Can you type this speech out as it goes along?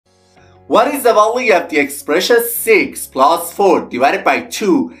What is the value of the expression 6 plus 4 divided by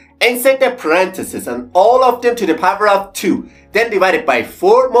 2 inside the parentheses and all of them to the power of 2, then divided by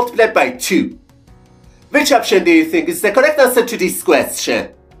 4 multiplied by 2? Which option do you think is the correct answer to this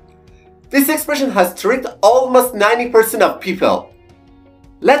question? This expression has tricked almost 90% of people.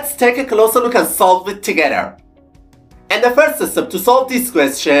 Let's take a closer look and solve it together. And the first step to solve this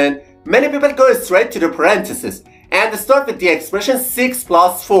question, many people go straight to the parentheses and start with the expression 6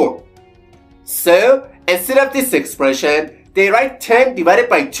 plus 4. So, instead of this expression, they write 10 divided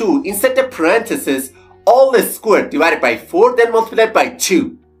by 2 inside the parentheses, all squared divided by 4, then multiplied by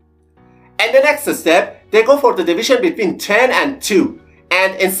 2. And the next step, they go for the division between 10 and 2.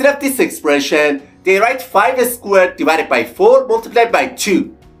 And instead of this expression, they write 5 squared divided by 4 multiplied by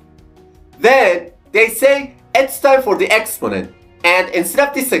 2. Then, they say it's time for the exponent. And instead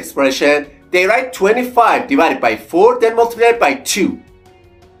of this expression, they write 25 divided by 4, then multiplied by 2.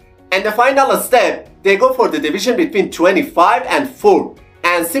 And the final step, they go for the division between 25 and 4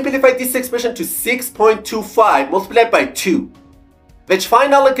 and simplify this expression to 6.25 multiplied by 2, which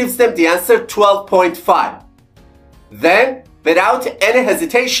finally gives them the answer 12.5. Then, without any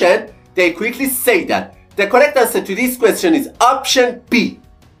hesitation, they quickly say that the correct answer to this question is option B.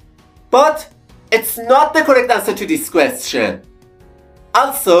 But it's not the correct answer to this question.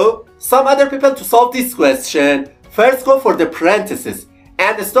 Also, some other people to solve this question first go for the parentheses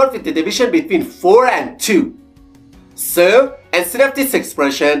and start with the division between 4 and 2. So, instead of this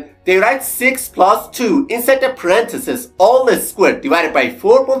expression, they write 6 plus 2 inside the parentheses, all squared divided by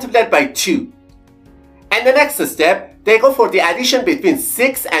 4 multiplied by 2. And the next step, they go for the addition between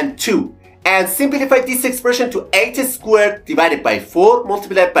 6 and 2 and simplify this expression to 8 squared divided by 4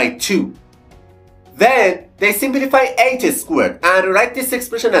 multiplied by 2. Then, they simplify 8 squared and write this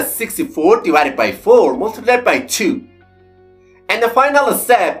expression as 64 divided by 4 multiplied by 2. And the final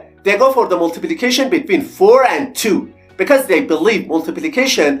step, they go for the multiplication between 4 and 2 because they believe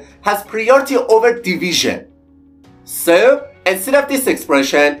multiplication has priority over division. So, instead of this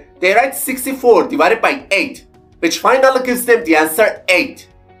expression, they write 64 divided by 8, which finally gives them the answer 8.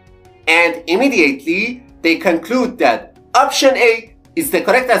 And immediately, they conclude that option A is the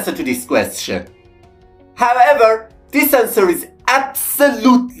correct answer to this question. However, this answer is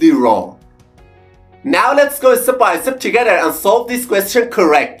absolutely wrong. Now let's go step by step together and solve this question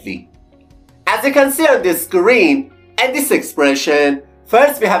correctly. As you can see on the screen, in this expression,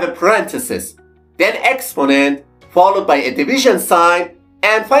 first we have a parenthesis, then exponent, followed by a division sign,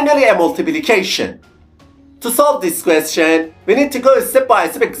 and finally a multiplication. To solve this question, we need to go step by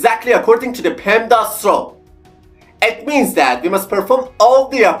step exactly according to the PEMDAS rule. It means that we must perform all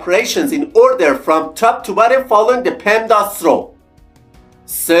the operations in order from top to bottom following the PEMDAS rule.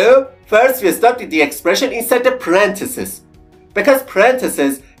 So, first we start with the expression inside the parentheses, because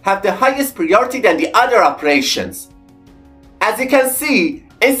parentheses have the highest priority than the other operations. As you can see,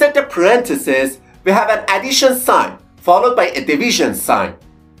 inside the parentheses, we have an addition sign followed by a division sign.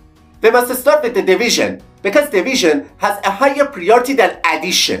 We must start with the division because division has a higher priority than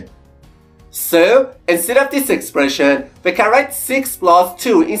addition. So, instead of this expression, we can write 6 plus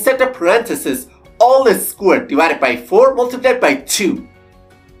 2 inside the parentheses, all squared divided by 4 multiplied by 2.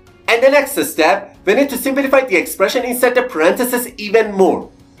 And the next step, we need to simplify the expression inside the parentheses even more.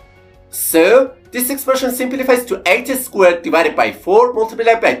 So, this expression simplifies to 8 squared divided by 4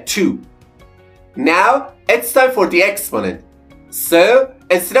 multiplied by 2. Now, it's time for the exponent. So,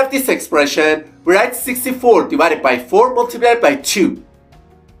 instead of this expression, we write 64 divided by 4 multiplied by 2.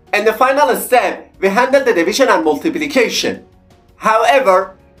 And the final step, we handle the division and multiplication.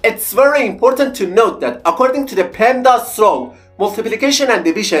 However, it's very important to note that according to the PEMDAS rule, multiplication and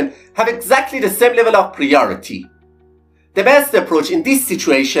division have exactly the same level of priority. The best approach in this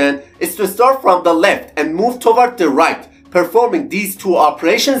situation is to start from the left and move toward the right, performing these two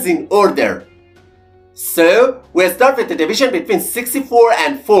operations in order. So, we start with the division between 64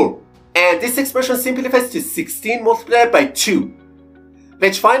 and 4, and this expression simplifies to 16 multiplied by 2,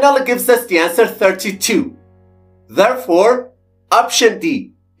 which finally gives us the answer 32. Therefore, option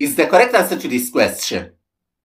D is the correct answer to this question.